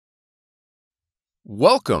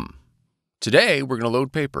Welcome! Today we're going to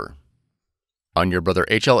load paper on your Brother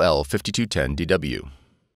HL L5210DW.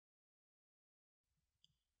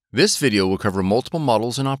 This video will cover multiple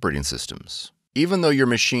models and operating systems. Even though your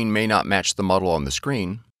machine may not match the model on the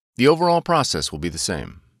screen, the overall process will be the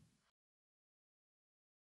same.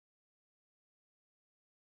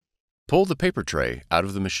 Pull the paper tray out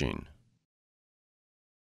of the machine.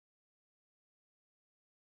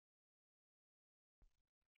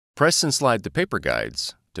 Press and slide the paper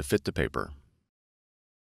guides to fit the paper.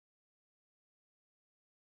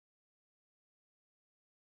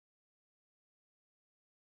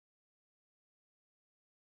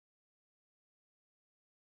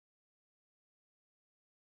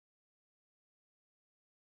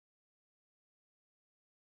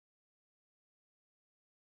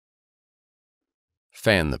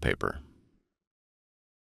 Fan the paper.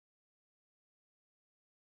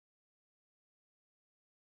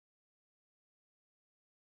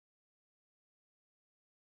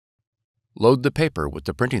 Load the paper with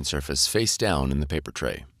the printing surface face down in the paper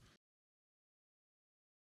tray.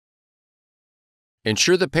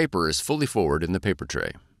 Ensure the paper is fully forward in the paper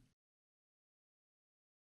tray.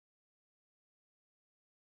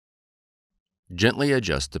 Gently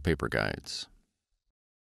adjust the paper guides.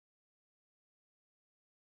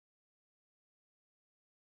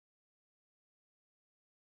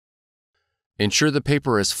 Ensure the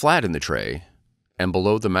paper is flat in the tray and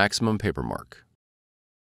below the maximum paper mark.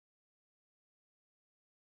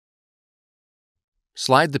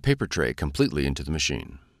 Slide the paper tray completely into the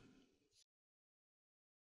machine.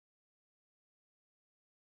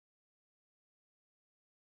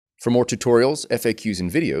 For more tutorials, FAQs, and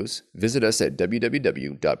videos, visit us at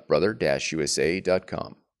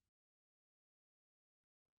www.brother-usa.com.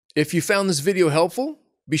 If you found this video helpful,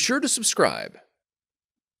 be sure to subscribe.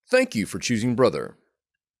 Thank you for choosing Brother.